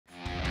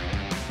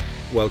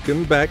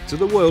Welcome back to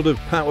the world of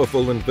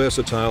powerful and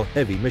versatile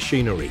heavy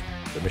machinery.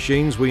 The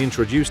machines we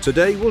introduce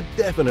today will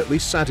definitely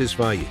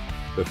satisfy you.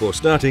 Before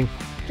starting,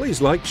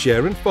 please like,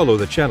 share and follow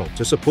the channel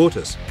to support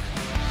us.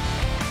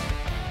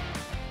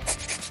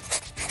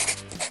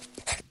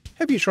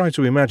 Have you tried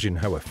to imagine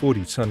how a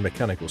 40-ton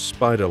mechanical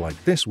spider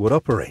like this would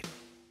operate?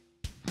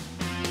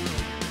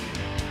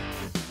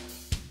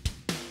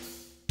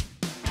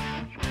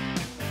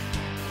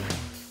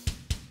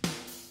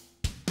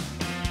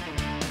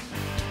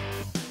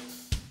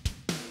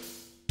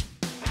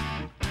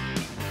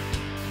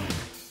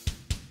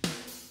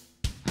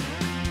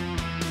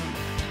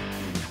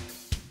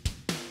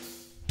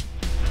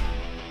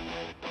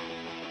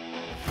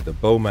 The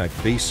Bomag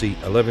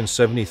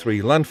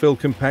BC1173 landfill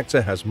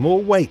compactor has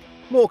more weight,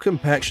 more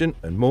compaction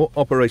and more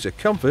operator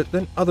comfort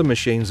than other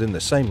machines in the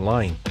same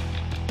line.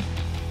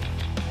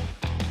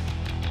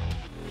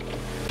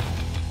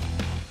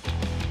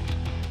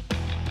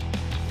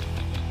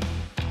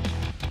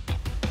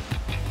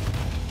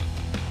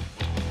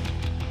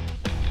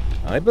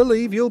 I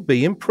believe you'll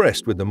be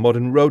impressed with the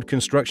modern road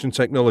construction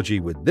technology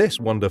with this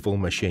wonderful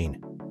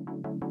machine.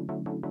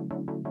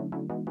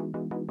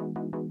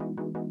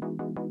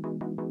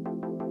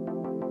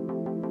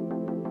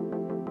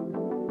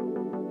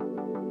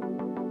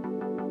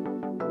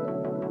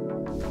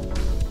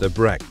 The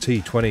BRAC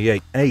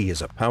T28A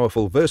is a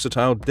powerful,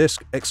 versatile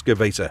disc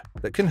excavator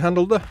that can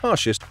handle the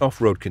harshest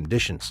off-road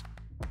conditions.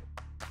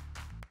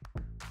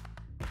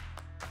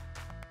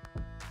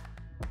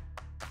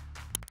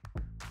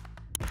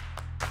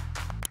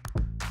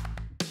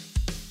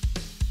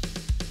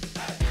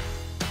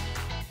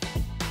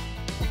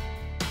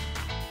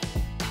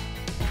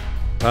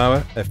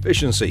 Power,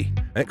 efficiency,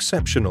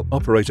 exceptional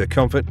operator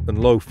comfort and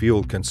low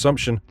fuel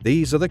consumption,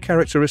 these are the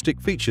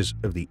characteristic features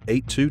of the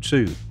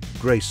 822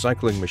 grey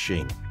cycling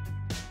machine.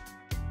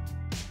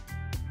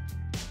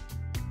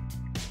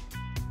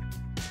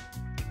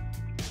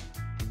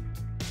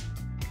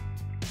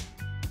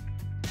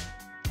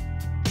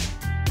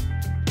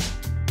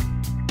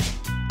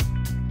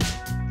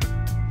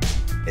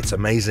 It's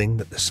amazing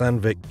that the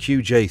Sandvik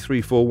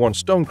QJ341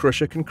 stone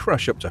crusher can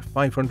crush up to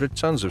 500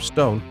 tons of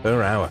stone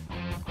per hour.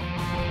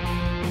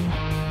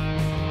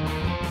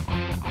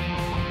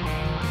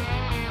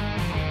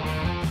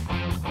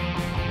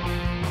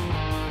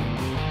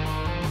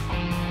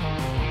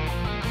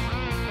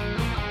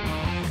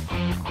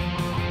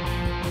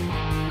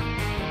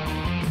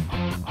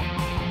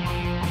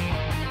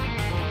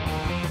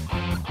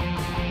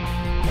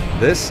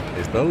 This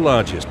is the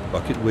largest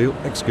bucket wheel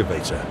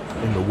excavator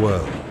in the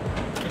world.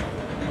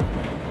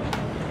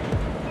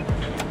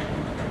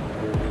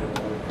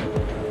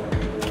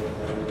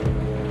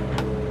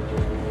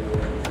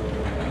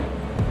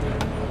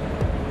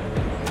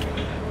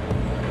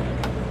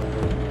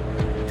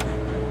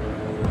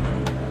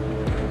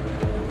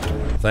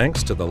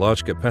 Thanks to the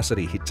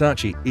large-capacity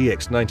Hitachi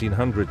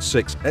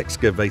EX1900-6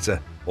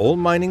 excavator, all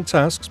mining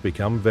tasks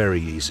become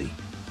very easy.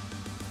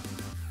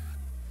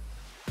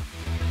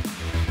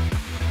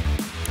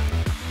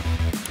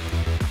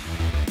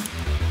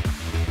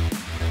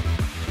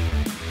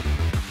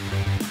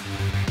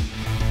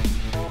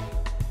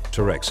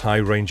 Terex High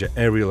Ranger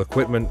aerial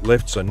equipment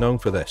lifts are known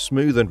for their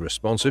smooth and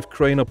responsive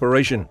crane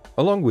operation,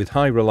 along with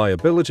high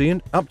reliability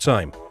and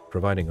uptime,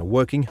 providing a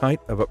working height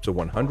of up to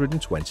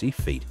 120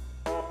 feet.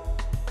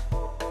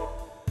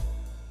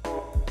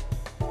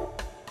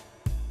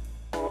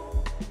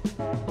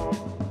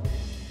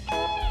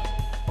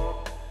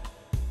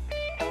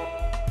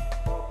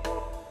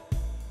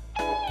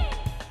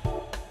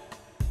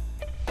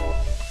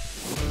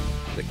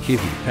 The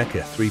Kiwi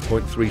Pekka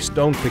 3.3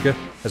 stone picker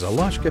has a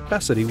large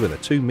capacity with a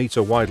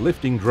 2-meter wide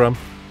lifting drum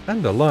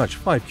and a large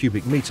 5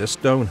 cubic meter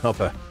stone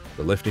hopper.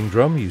 The lifting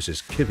drum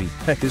uses Kiwi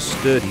Pekka's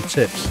sturdy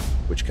tips,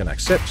 which can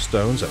accept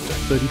stones up to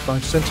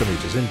 35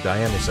 centimeters in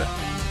diameter.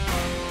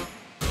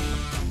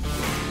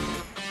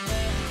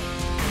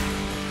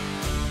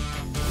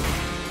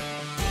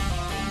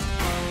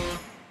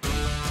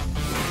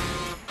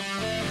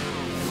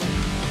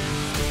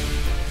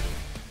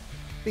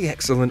 The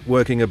excellent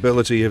working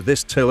ability of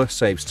this tiller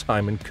saves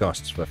time and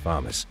costs for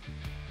farmers.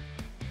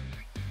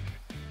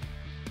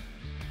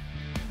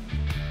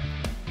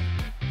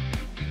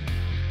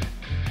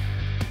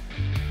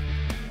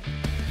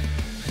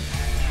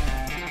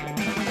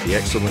 The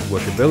excellent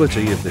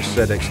workability of this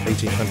ZX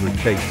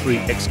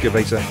 1800K3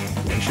 excavator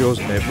ensures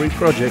every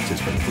project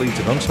is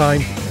completed on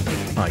time and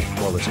with high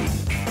quality.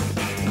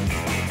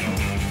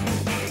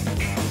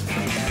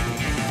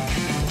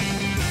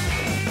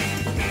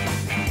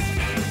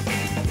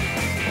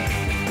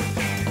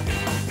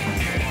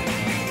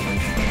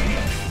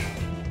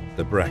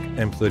 The BRAC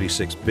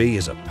M36B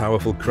is a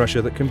powerful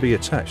crusher that can be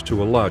attached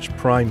to a large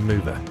prime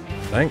mover.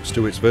 Thanks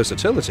to its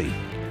versatility,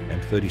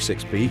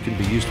 M36B can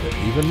be used for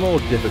even more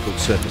difficult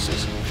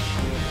surfaces.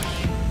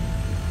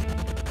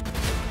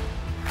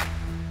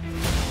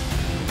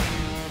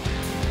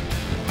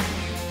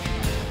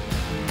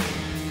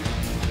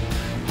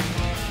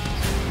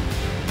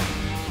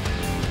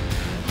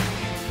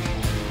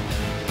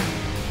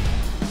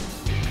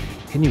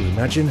 Can you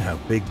imagine how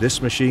big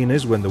this machine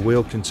is when the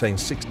wheel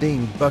contains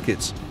 16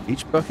 buckets?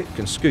 Each bucket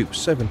can scoop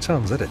 7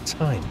 tons at a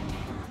time.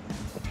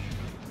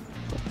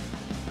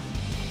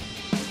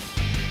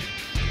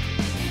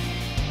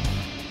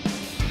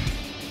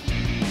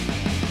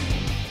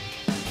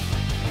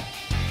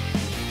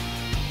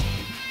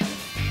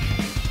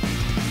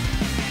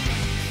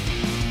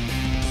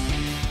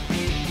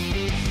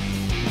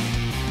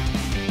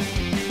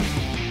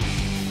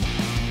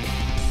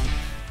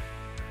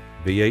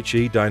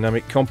 VHE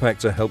Dynamic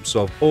Compactor helps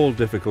solve all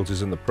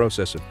difficulties in the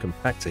process of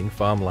compacting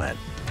farmland.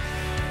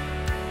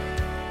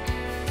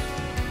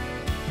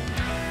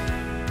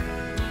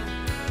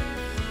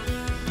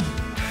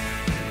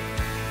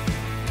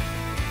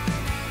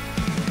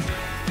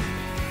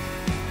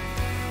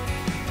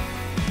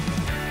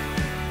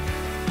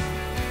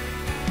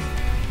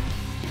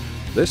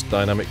 This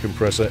dynamic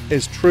compressor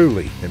is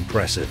truly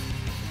impressive,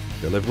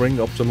 delivering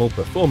optimal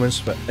performance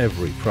for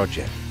every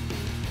project.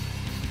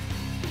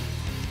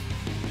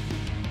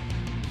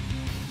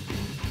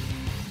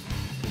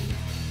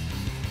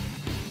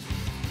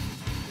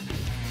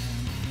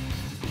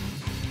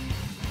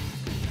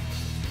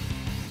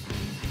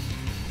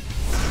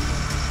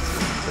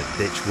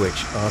 The Ditch Witch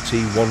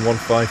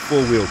RT115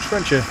 four-wheel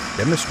trencher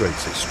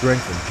demonstrates its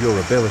strength and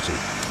durability.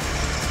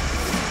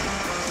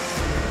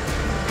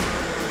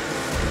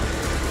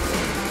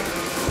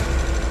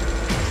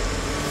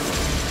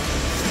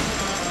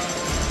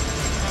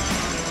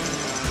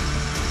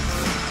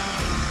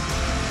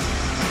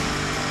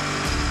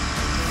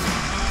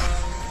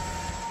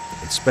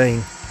 In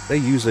Spain, they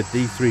use a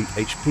D3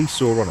 HP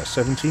saw on a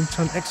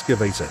 17-ton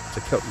excavator to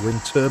cut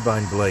wind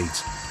turbine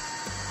blades.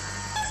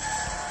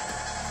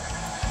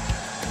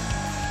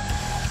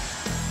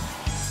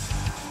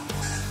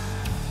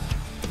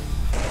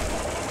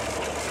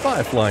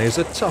 Firefly is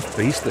a tough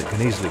beast that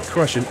can easily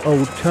crush an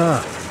old car,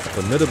 a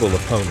formidable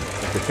opponent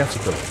of the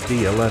Caterpillar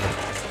D11.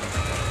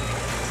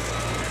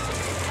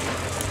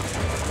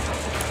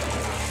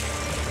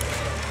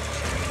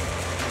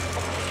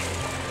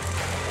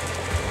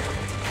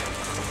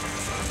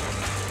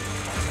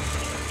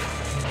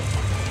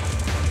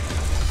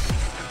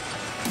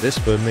 This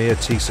Vermeer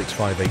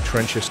T658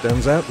 trencher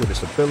stands out with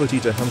its ability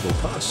to handle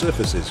hard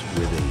surfaces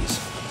with ease.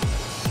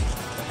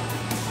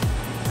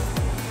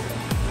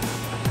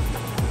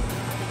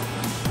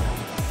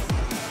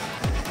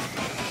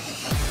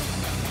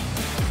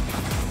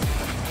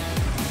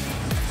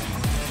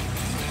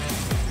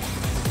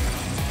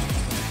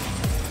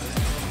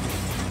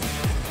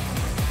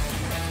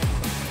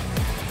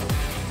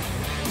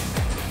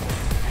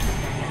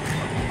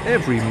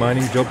 Every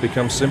mining job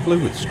becomes simpler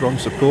with strong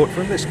support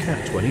from this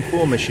Cat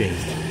 24 machine.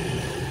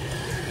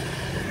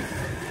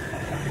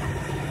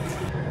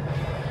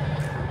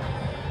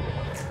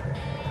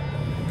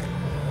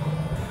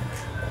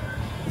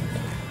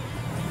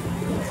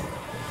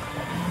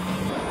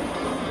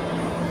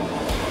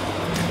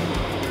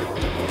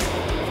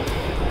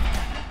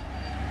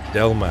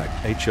 Delmag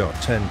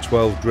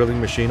HR1012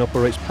 drilling machine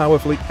operates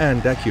powerfully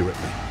and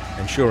accurately,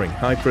 ensuring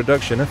high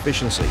production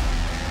efficiency.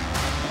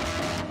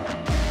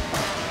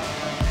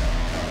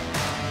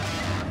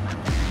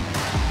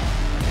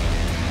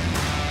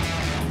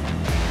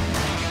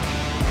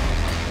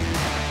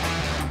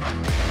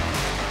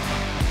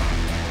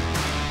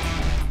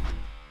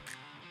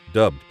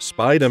 Dubbed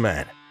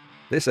Spider-Man,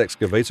 this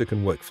excavator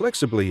can work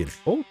flexibly in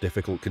all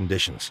difficult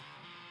conditions.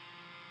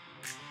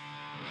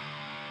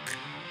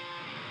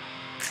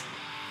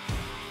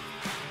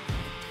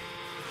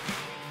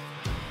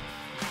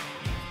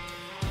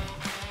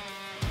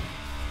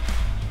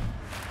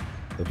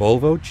 The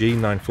Volvo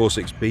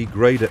G946B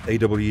grader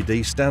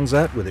AWD stands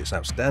out with its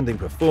outstanding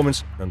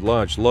performance and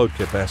large load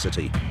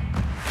capacity.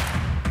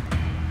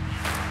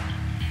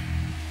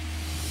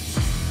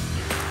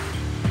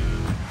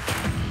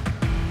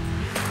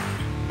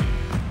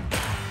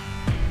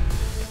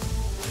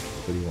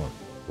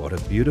 What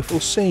a beautiful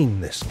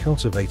scene this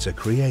cultivator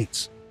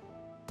creates.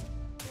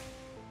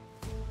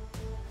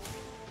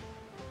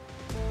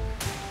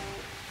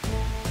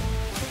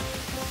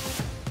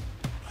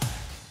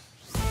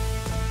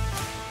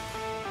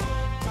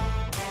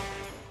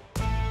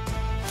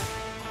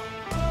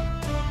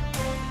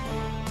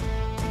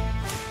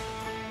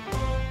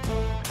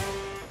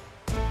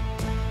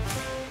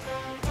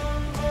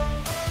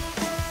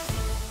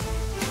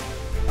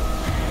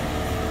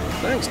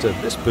 Thanks to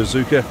this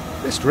bazooka,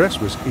 this dress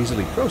was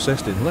easily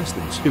processed in less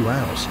than 2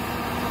 hours.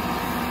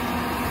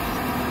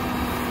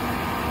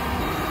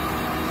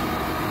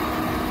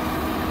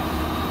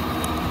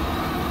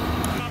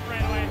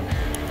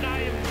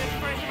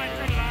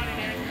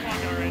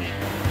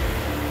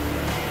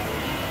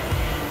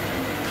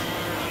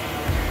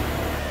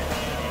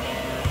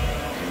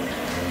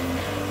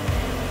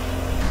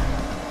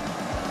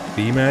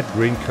 BMAD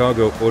Green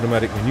Cargo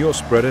Automatic Manure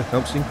Spreader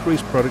helps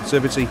increase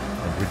productivity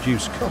and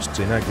reduce costs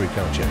in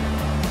agriculture.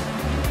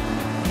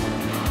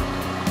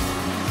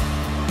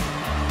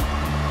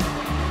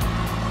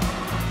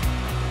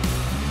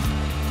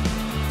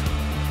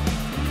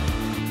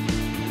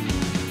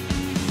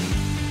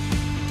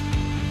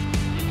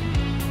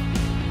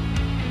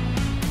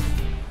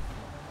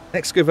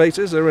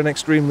 Excavators are an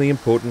extremely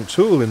important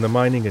tool in the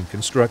mining and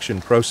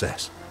construction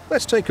process.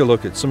 Let's take a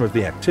look at some of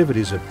the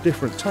activities of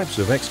different types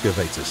of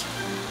excavators.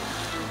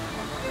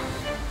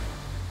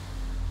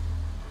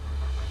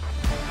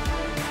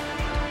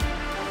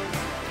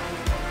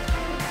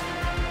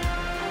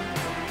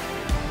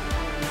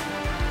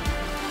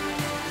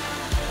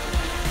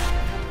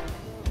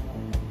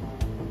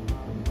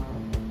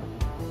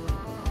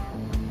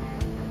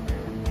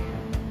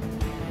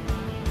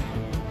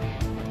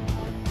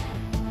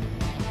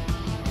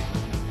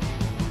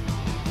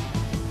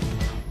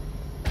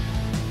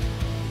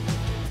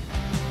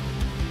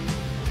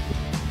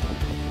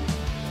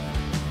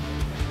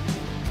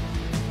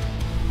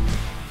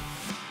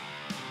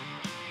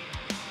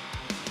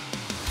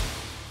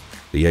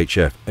 The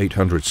HF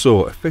 800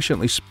 saw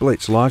efficiently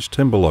splits large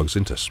timber logs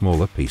into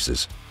smaller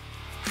pieces.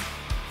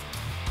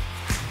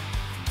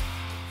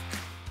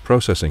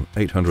 Processing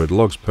 800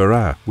 logs per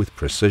hour with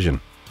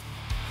precision.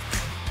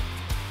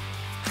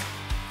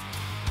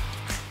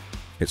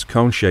 Its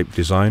cone-shaped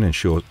design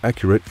ensures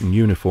accurate and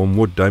uniform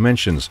wood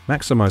dimensions,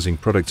 maximizing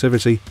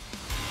productivity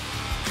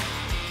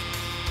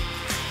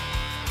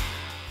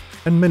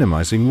and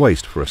minimizing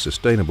waste for a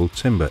sustainable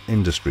timber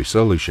industry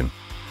solution.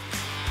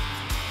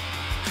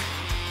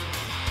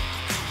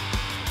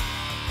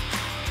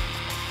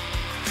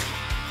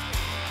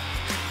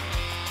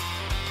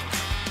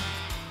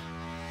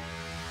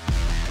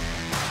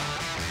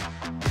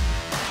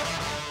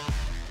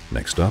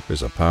 Next up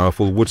is a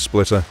powerful wood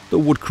splitter, the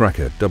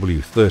Woodcracker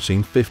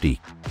W1350.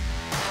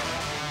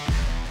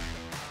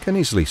 Can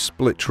easily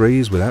split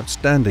trees with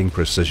outstanding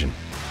precision.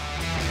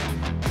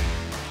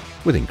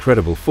 With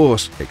incredible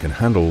force, it can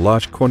handle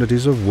large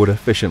quantities of wood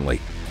efficiently.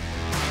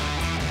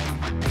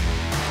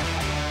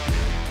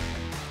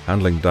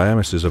 Handling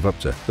diameters of up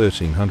to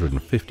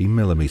 1350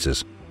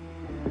 millimeters.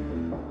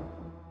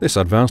 This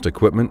advanced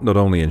equipment not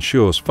only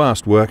ensures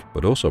fast work,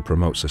 but also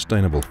promotes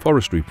sustainable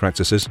forestry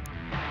practices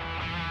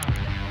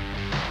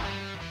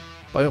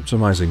by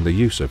optimizing the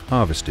use of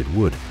harvested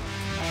wood.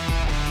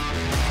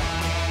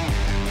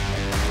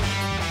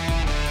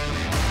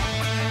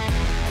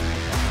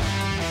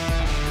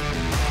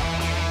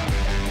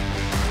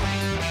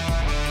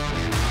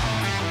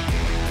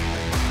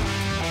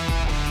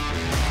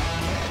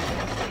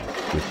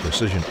 With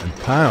precision and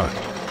power,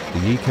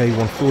 the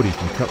EK140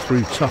 can cut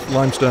through tough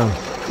limestone,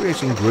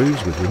 creating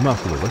grooves with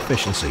remarkable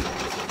efficiency.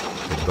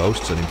 It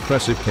boasts an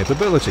impressive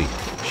capability,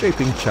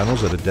 shaping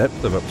channels at a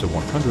depth of up to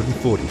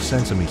 140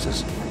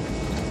 centimeters.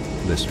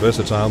 This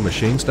versatile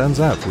machine stands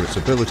out for its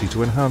ability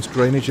to enhance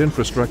drainage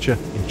infrastructure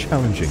in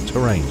challenging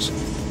terrains,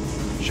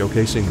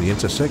 showcasing the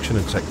intersection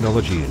of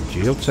technology and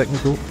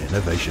geotechnical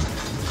innovation.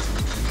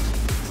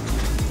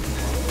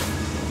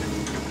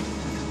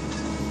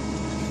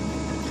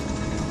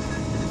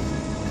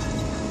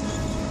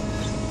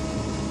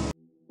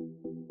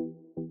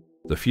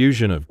 The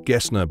fusion of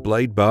Gessner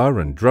blade bar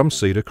and drum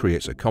seeder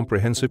creates a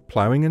comprehensive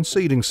ploughing and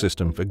seeding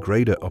system for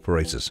grader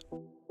operators.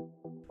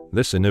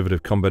 This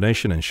innovative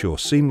combination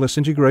ensures seamless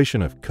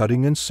integration of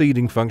cutting and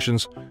seeding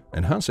functions,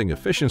 enhancing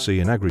efficiency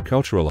in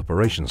agricultural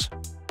operations.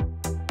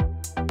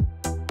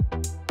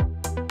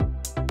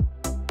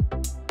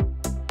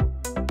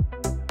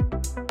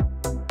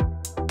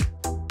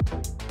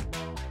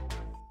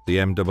 The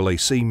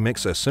MAAC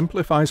mixer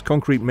simplifies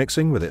concrete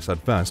mixing with its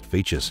advanced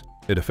features.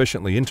 It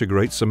efficiently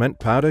integrates cement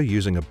powder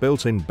using a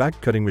built-in bag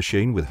cutting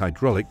machine with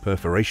hydraulic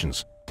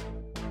perforations.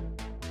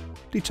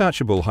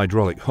 Detachable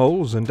hydraulic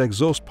holes and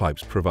exhaust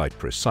pipes provide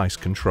precise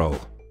control.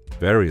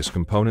 Various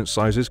component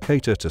sizes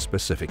cater to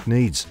specific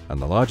needs,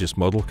 and the largest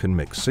model can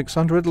mix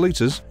 600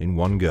 litres in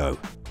one go.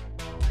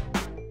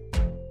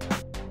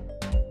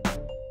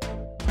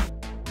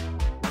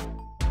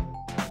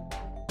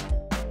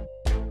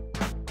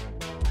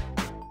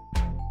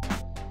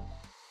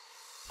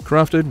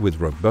 Crafted with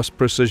robust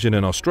precision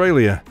in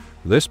Australia,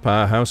 this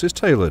powerhouse is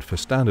tailored for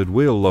standard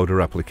wheel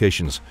loader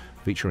applications,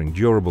 featuring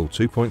durable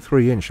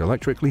 2.3-inch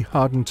electrically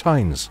hardened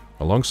tines,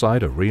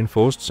 alongside a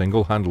reinforced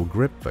single-handle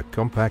grip for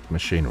compact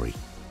machinery.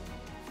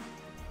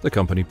 The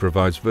company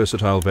provides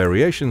versatile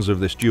variations of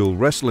this dual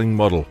wrestling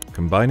model,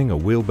 combining a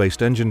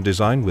wheel-based engine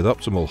design with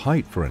optimal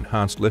height for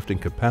enhanced lifting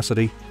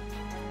capacity,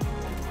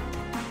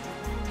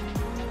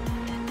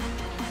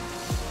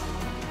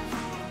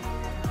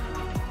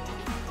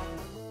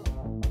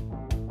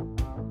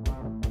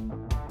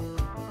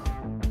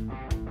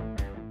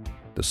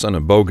 The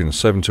Bogan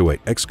 728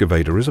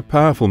 excavator is a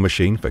powerful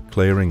machine for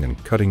clearing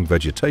and cutting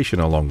vegetation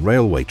along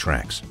railway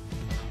tracks.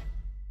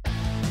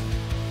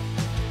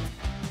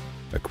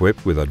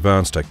 Equipped with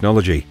advanced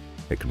technology,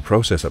 it can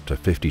process up to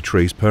 50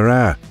 trees per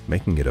hour,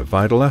 making it a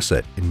vital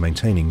asset in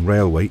maintaining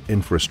railway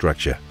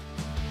infrastructure.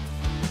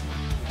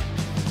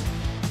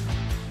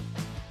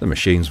 The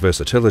machine's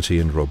versatility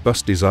and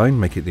robust design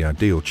make it the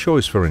ideal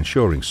choice for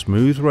ensuring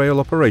smooth rail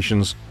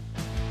operations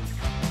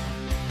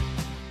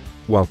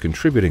while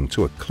contributing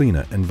to a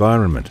cleaner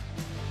environment.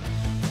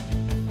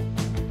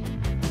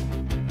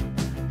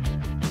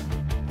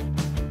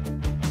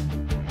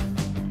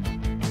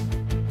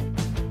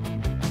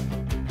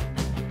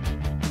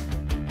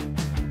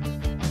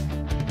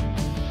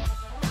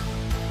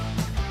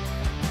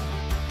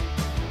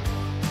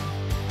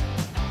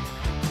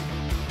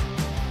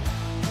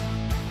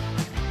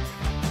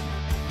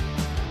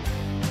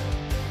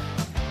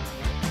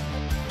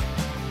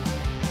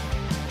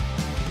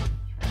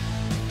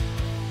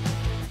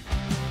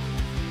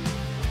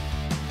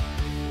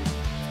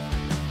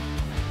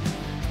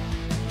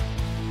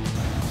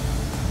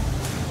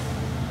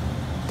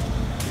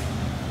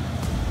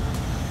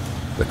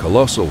 The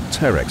colossal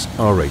Terex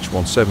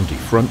RH170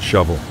 front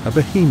shovel, a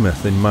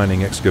behemoth in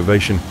mining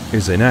excavation,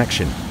 is in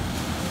action.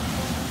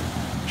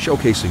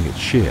 Showcasing its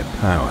sheer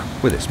power,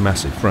 with its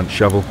massive front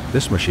shovel,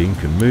 this machine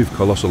can move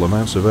colossal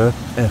amounts of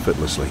earth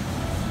effortlessly.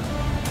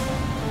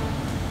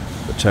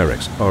 The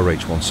Terex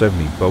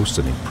RH170 boasts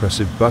an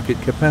impressive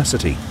bucket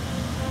capacity,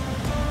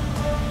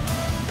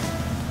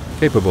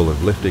 capable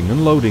of lifting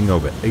and loading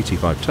over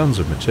 85 tons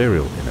of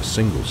material in a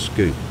single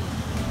scoop.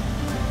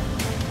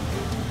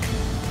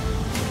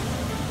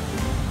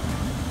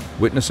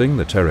 Witnessing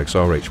the Terex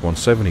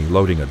RH170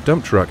 loading a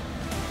dump truck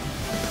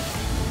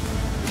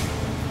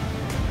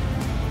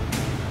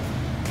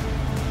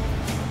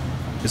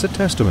is a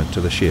testament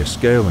to the sheer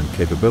scale and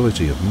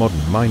capability of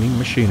modern mining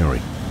machinery.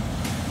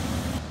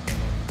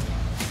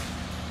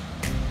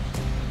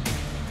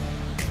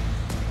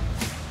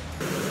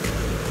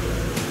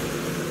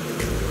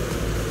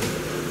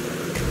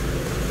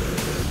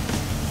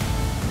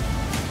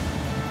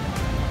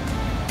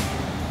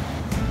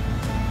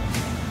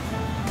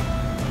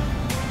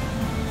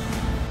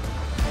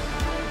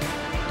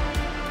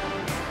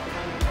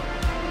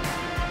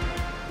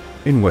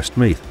 In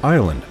Westmeath,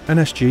 Ireland, an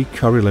SG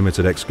Curry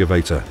Limited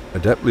excavator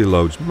adeptly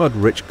loads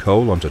mud-rich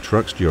coal onto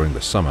trucks during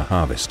the summer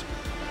harvest.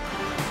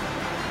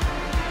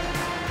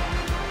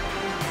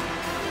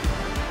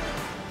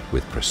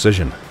 With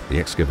precision, the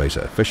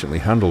excavator efficiently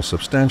handles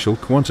substantial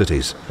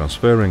quantities,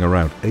 transferring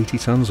around 80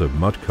 tons of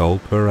mud coal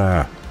per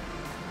hour.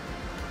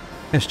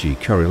 SG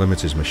Curry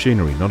Limited's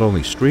machinery not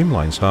only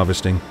streamlines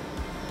harvesting,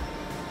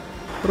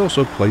 but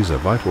also plays a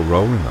vital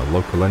role in the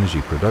local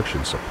energy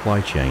production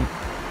supply chain.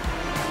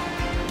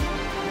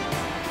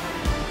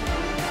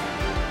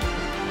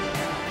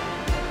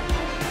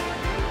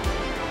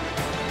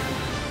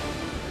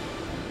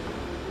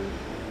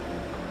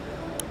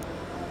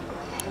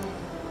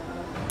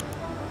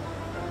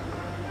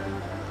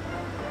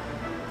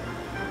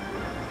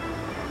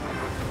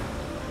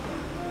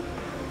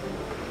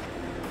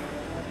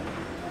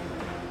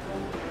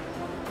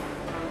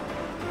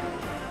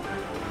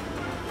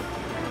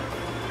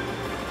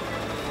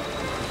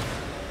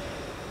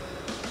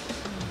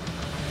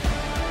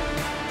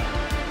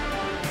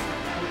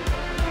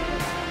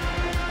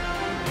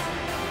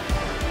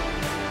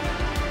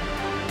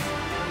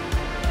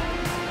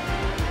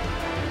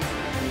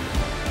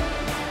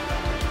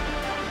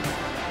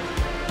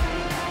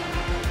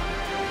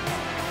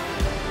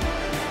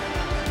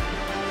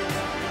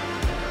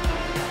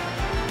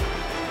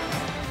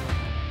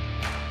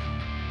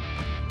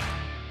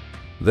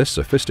 This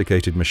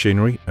sophisticated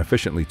machinery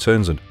efficiently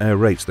turns and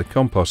aerates the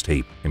compost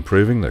heap,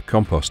 improving the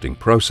composting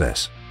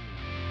process.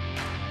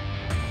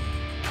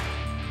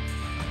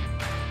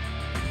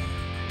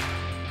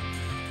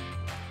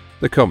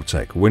 The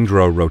Comptech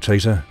windrow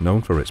rotator,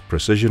 known for its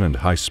precision and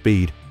high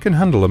speed, can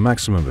handle a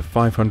maximum of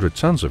 500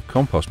 tons of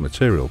compost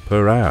material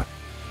per hour.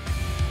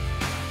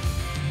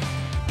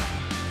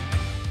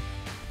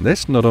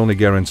 This not only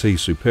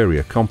guarantees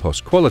superior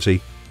compost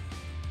quality,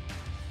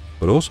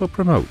 but also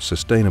promotes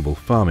sustainable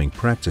farming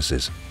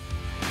practices.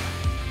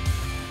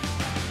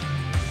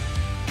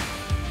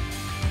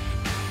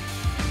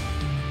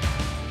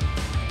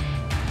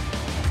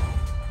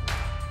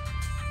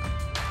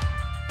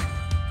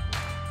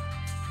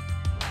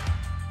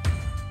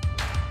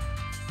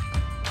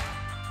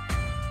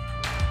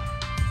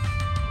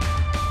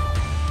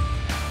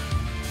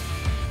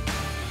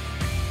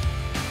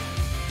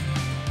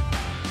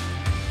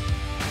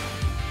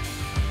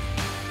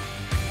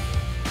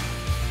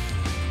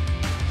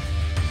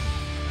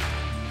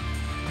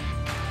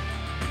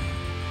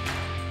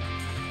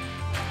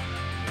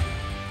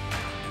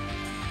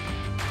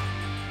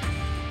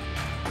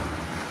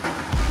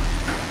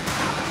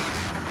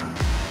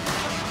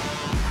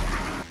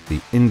 The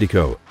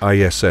Indico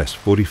ISS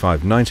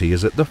 4590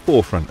 is at the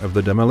forefront of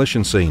the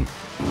demolition scene,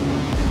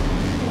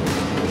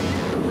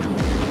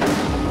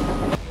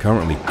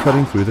 currently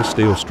cutting through the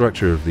steel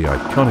structure of the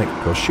iconic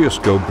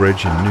Kosciuszko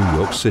Bridge in New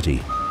York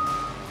City.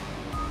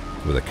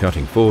 With a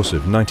cutting force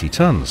of 90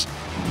 tons,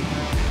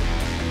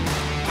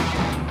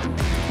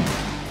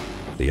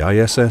 the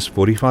ISS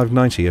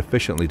 4590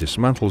 efficiently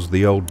dismantles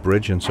the old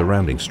bridge and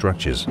surrounding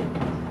structures.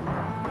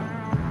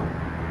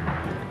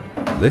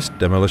 This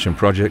demolition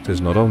project is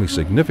not only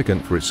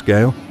significant for its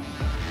scale,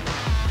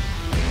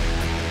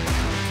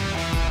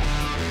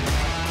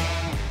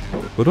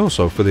 but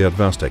also for the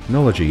advanced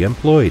technology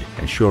employed,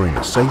 ensuring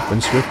a safe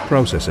and swift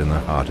process in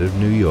the heart of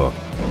New York.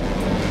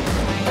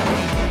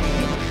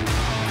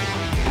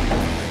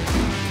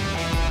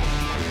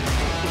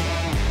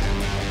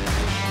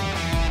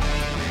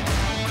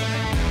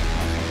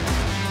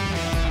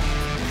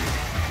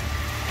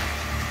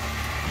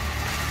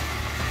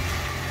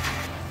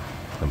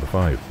 Number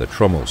 5. The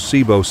Trommel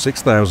Seabo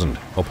 6000,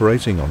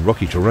 operating on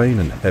rocky terrain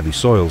and heavy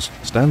soils,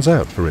 stands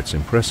out for its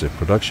impressive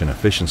production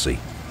efficiency.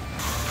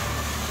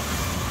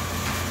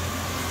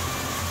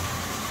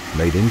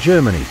 Made in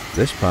Germany,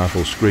 this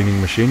powerful screening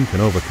machine can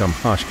overcome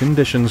harsh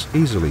conditions,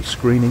 easily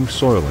screening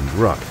soil and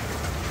rock.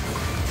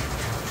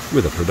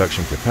 With a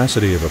production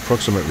capacity of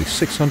approximately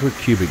 600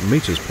 cubic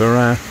meters per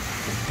hour,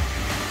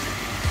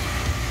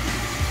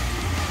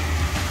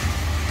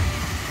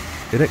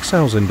 it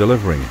excels in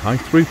delivering high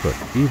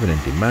throughput even in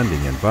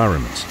demanding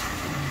environments.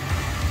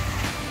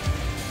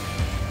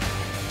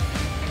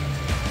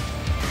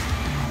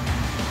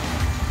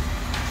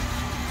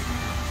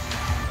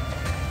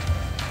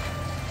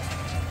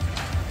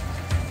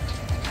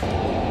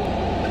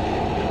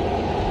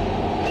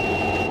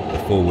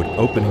 The forward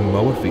opening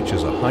mower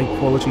features a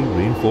high-quality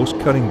reinforced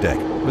cutting deck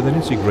with an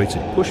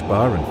integrated push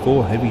bar and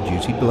 4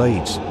 heavy-duty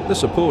blades. The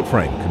support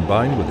frame,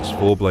 combined with its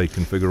 4-blade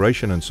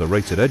configuration and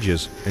serrated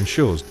edges,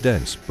 ensures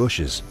dense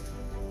bushes.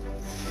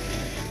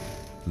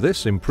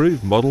 This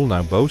improved model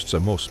now boasts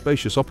a more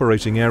spacious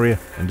operating area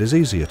and is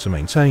easier to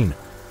maintain,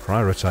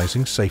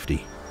 prioritizing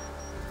safety.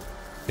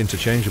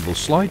 Interchangeable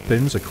slide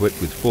pins equipped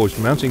with forged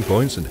mounting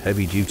points and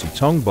heavy-duty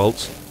tongue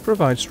bolts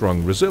provide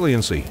strong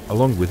resiliency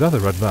along with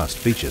other advanced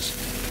features.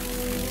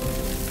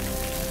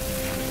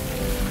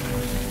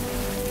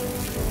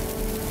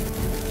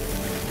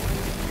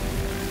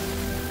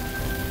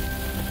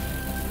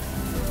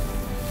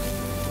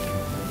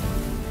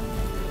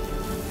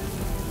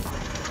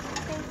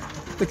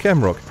 The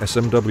Chemrock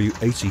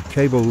SMW80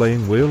 cable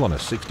laying wheel on a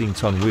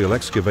 16-ton wheel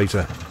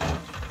excavator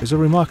is a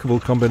remarkable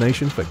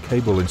combination for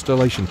cable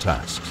installation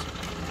tasks.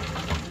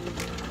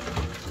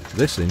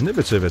 This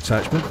innovative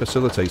attachment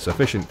facilitates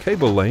efficient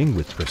cable laying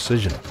with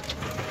precision.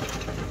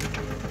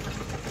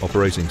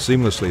 Operating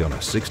seamlessly on a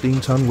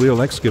 16-ton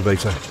wheel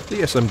excavator,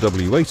 the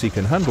SMW80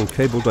 can handle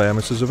cable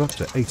diameters of up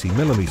to 80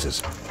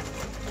 mm,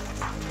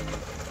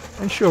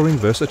 ensuring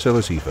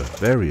versatility for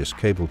various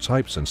cable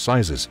types and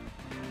sizes.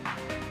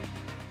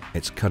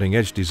 Its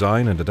cutting-edge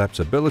design and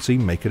adaptability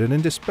make it an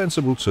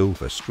indispensable tool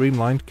for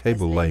streamlined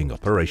cable laying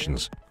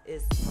operations.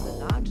 Is the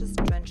largest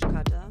trench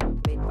cutter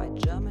made by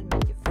German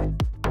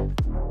manufacturers.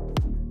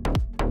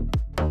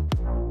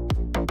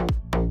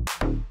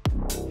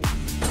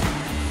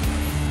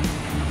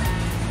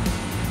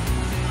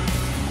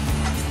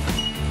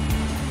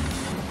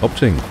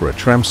 Opting for a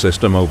tram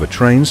system over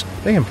trains,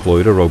 they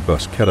employed a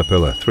robust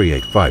Caterpillar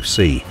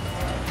 385C.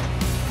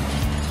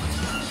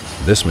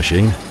 This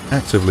machine,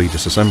 actively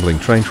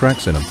disassembling train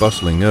tracks in a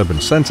bustling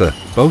urban centre,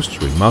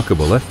 boasts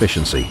remarkable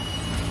efficiency.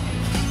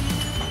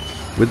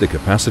 With the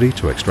capacity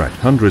to extract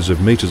hundreds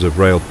of metres of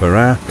rail per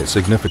hour, it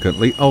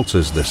significantly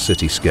alters the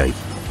cityscape.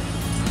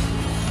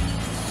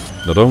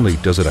 Not only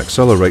does it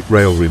accelerate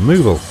rail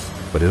removal,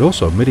 but it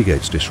also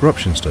mitigates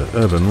disruptions to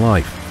urban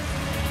life.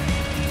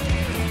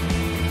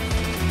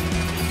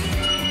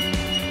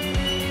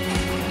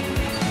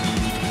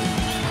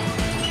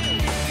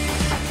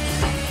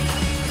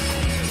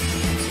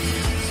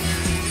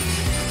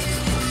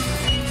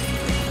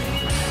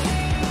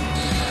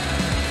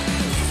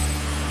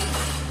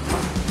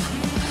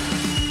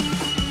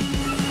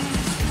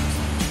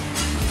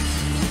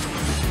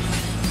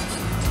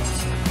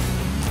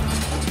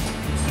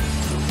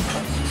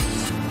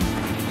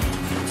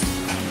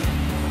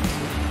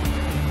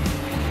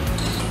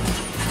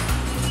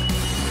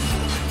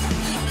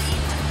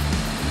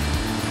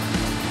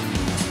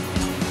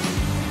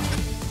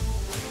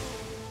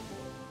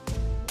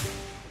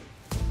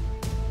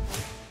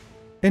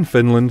 In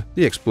Finland,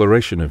 the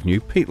exploration of new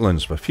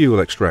peatlands for fuel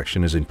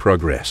extraction is in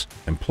progress,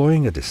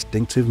 employing a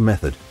distinctive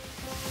method.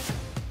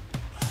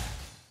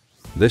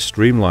 This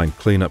streamlined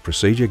cleanup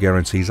procedure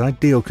guarantees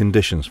ideal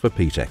conditions for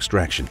peat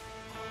extraction.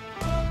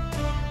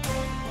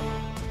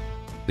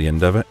 The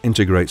endeavour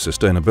integrates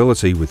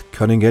sustainability with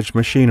cutting-edge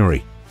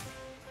machinery,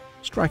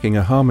 striking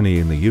a harmony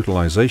in the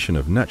utilisation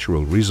of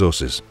natural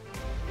resources.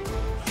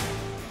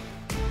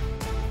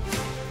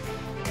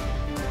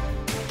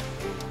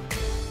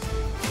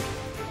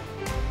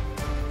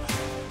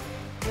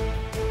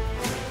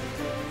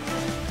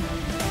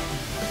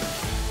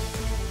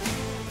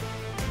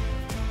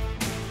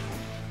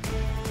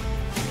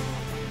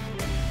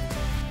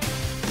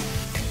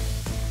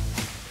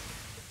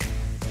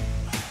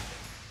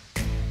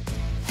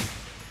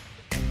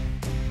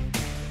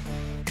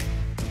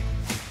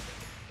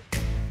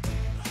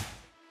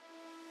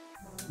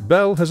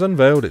 Bell has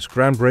unveiled its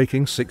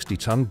groundbreaking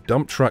 60-ton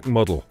dump truck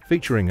model,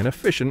 featuring an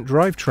efficient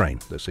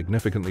drivetrain that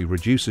significantly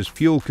reduces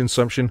fuel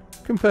consumption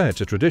compared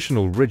to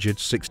traditional rigid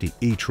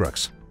 60E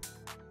trucks.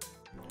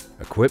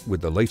 Equipped with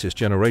the latest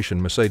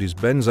generation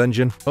Mercedes-Benz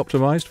engine,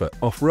 optimized for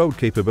off-road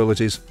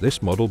capabilities,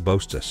 this model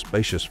boasts a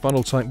spacious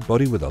funnel-type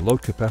body with a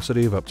load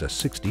capacity of up to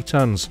 60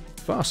 tons,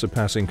 far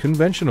surpassing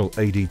conventional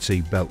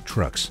ADT belt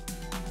trucks.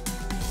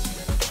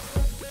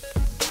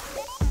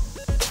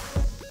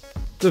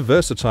 The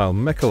versatile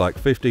Mechalike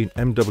 15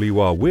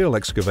 MWR wheel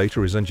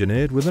excavator is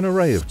engineered with an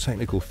array of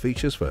technical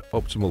features for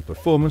optimal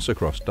performance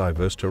across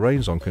diverse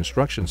terrains on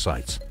construction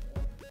sites.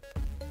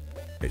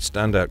 Its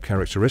standout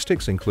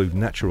characteristics include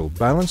natural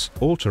balance,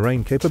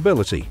 all-terrain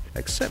capability,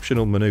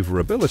 exceptional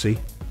maneuverability,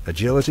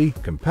 agility,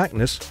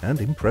 compactness,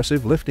 and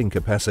impressive lifting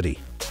capacity.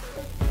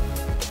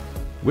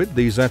 With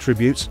these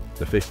attributes,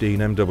 the 15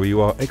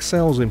 MWR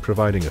excels in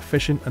providing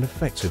efficient and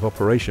effective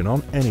operation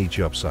on any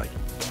job site.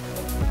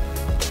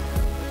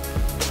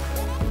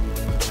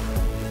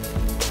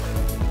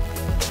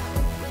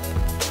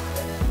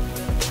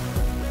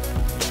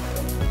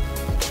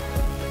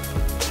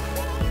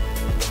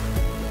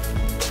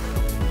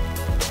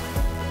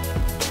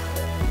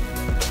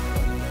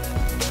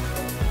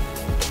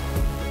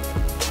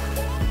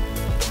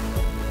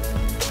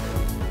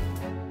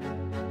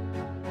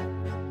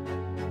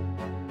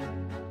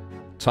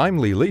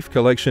 Timely leaf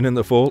collection in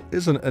the fall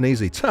isn't an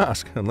easy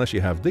task unless you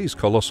have these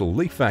colossal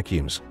leaf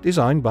vacuums,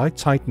 designed by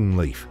Titan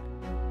Leaf.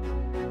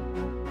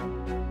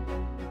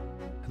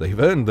 They've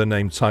earned the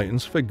name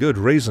Titans for good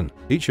reason.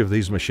 Each of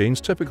these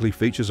machines typically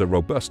features a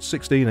robust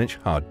 16-inch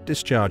hard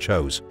discharge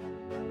hose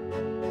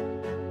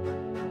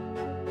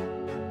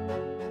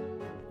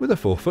with a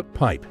 4-foot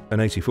pipe, an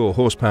 84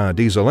 horsepower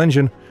diesel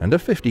engine, and a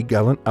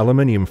 50-gallon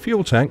aluminium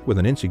fuel tank with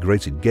an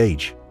integrated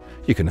gauge.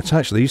 You can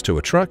attach these to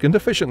a truck and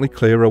efficiently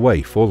clear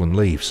away fallen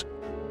leaves.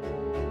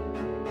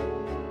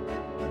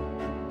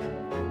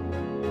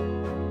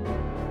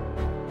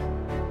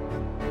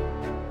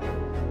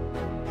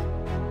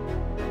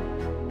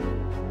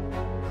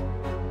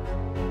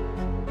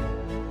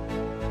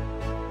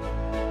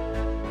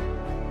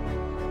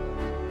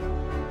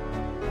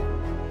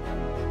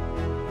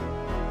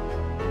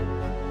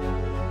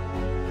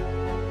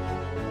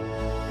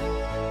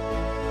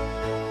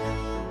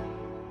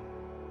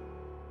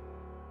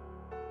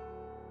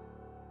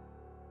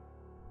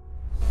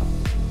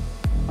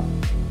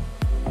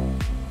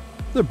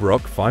 The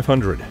Brock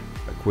 500,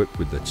 equipped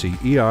with the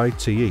TEI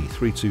TE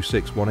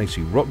 326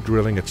 180 rock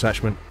drilling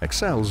attachment,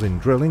 excels in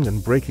drilling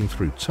and breaking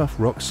through tough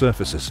rock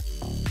surfaces.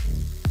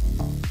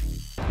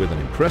 With an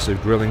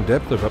impressive drilling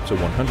depth of up to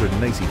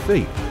 180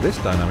 feet, this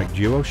dynamic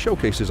duo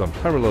showcases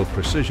unparalleled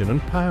precision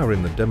and power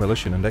in the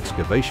demolition and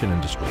excavation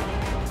industry.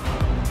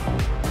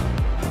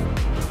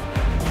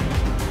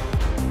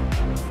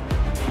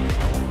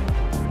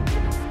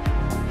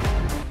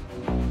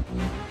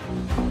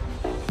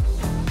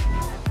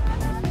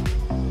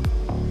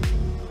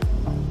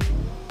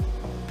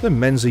 The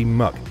Menzie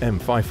Muck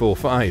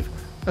M545,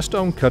 a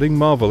stone-cutting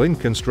marvel in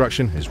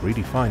construction, is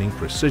redefining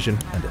precision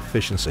and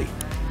efficiency.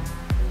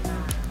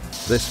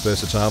 This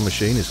versatile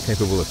machine is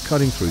capable of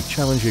cutting through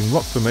challenging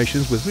rock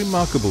formations with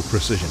remarkable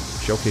precision,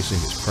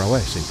 showcasing its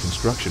prowess in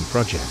construction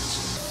projects.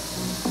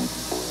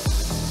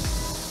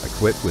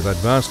 Equipped with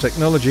advanced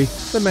technology,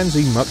 the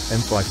Menzie Muck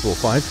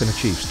M545 can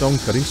achieve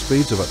stone-cutting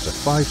speeds of up to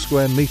 5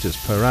 square meters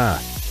per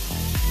hour.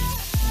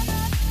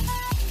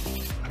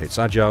 Its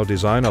agile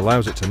design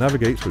allows it to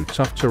navigate through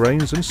tough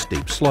terrains and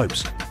steep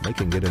slopes,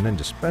 making it an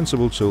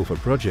indispensable tool for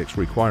projects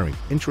requiring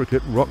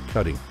intricate rock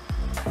cutting.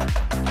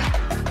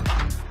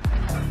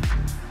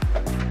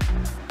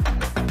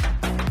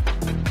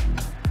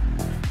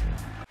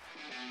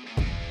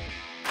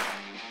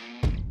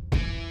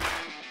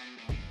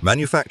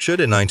 Manufactured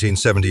in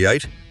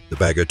 1978, the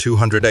Bagger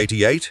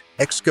 288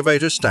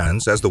 excavator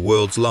stands as the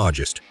world's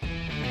largest.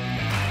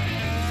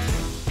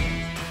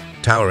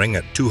 Towering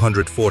at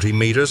 240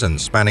 meters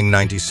and spanning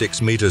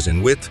 96 meters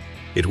in width,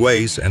 it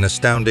weighs an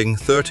astounding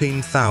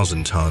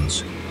 13,000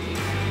 tons.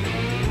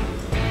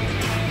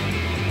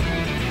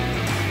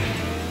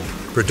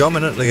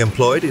 Predominantly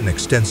employed in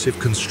extensive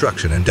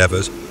construction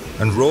endeavors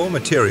and raw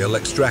material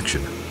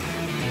extraction.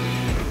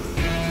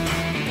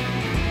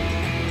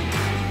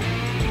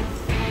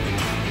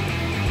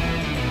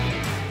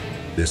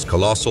 This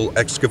colossal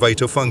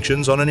excavator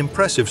functions on an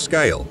impressive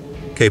scale,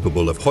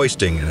 capable of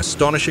hoisting an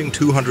astonishing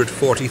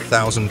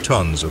 240,000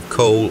 tons of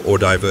coal or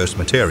diverse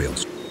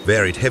materials,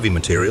 varied heavy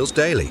materials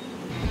daily.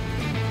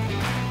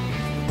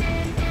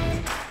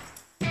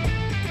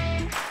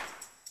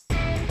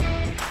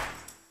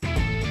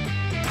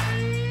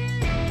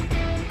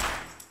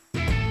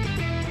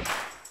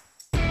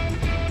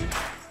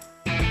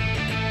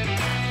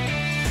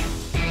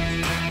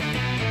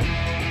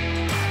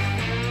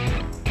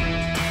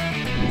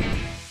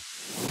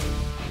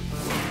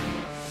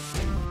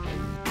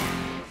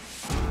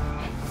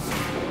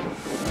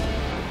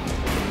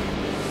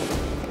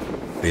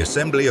 The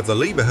assembly of the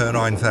Lieberherr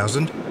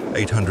 9000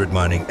 800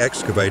 mining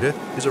excavator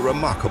is a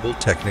remarkable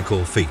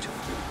technical feat,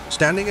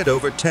 standing at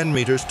over 10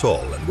 meters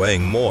tall and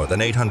weighing more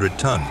than 800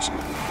 tons.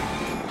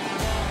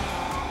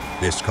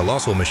 This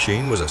colossal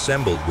machine was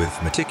assembled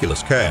with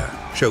meticulous care,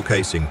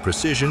 showcasing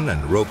precision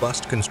and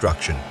robust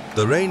construction.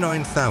 The Ray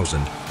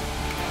 9000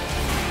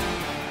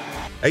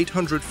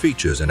 800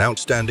 features an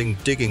outstanding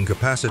digging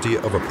capacity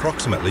of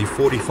approximately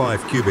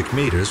 45 cubic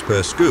meters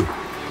per scoop,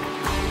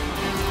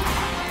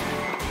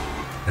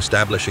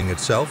 establishing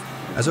itself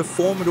as a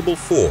formidable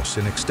force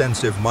in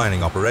extensive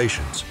mining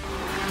operations.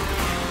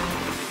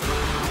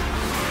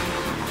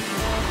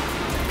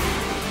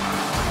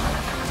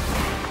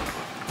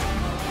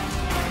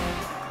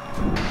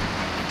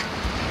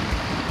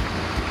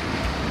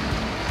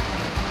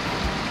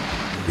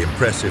 The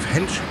impressive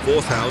Hench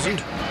 4000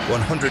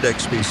 100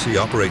 XPC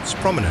operates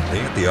prominently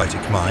at the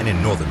Aitik mine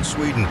in northern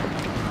Sweden,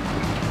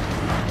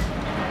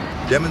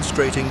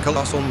 demonstrating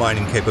colossal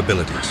mining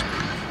capabilities.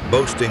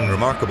 Boasting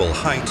remarkable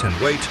height and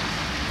weight,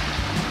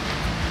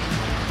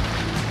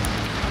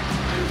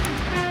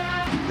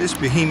 this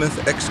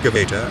behemoth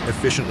excavator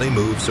efficiently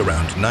moves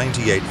around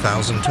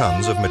 98,000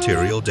 tons of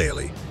material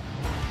daily.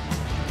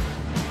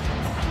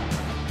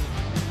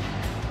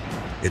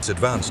 Its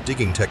advanced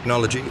digging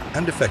technology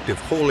and effective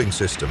hauling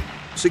system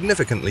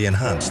significantly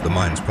enhance the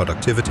mine's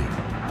productivity.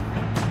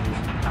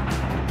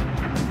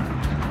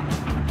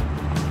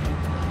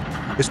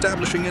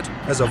 establishing it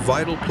as a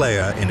vital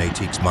player in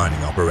ATIC's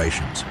mining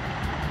operations.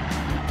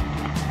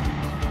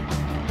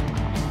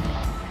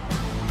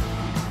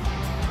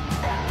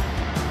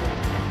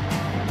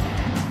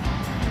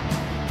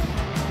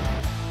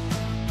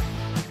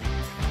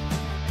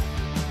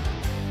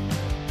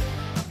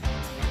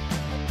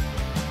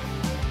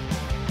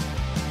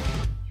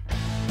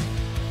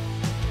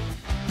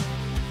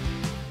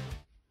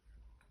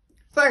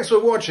 Thanks for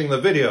watching the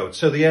video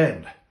to the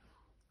end.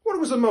 What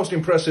was the most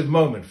impressive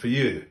moment for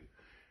you?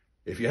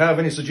 If you have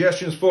any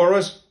suggestions for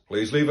us,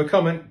 please leave a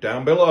comment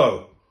down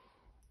below.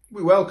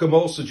 We welcome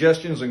all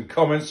suggestions and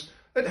comments.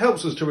 It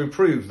helps us to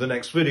improve the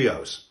next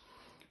videos.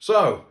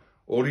 So,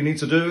 all you need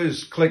to do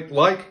is click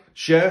like,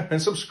 share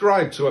and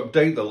subscribe to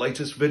update the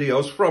latest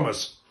videos from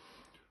us.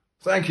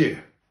 Thank you,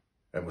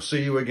 and we'll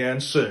see you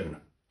again soon.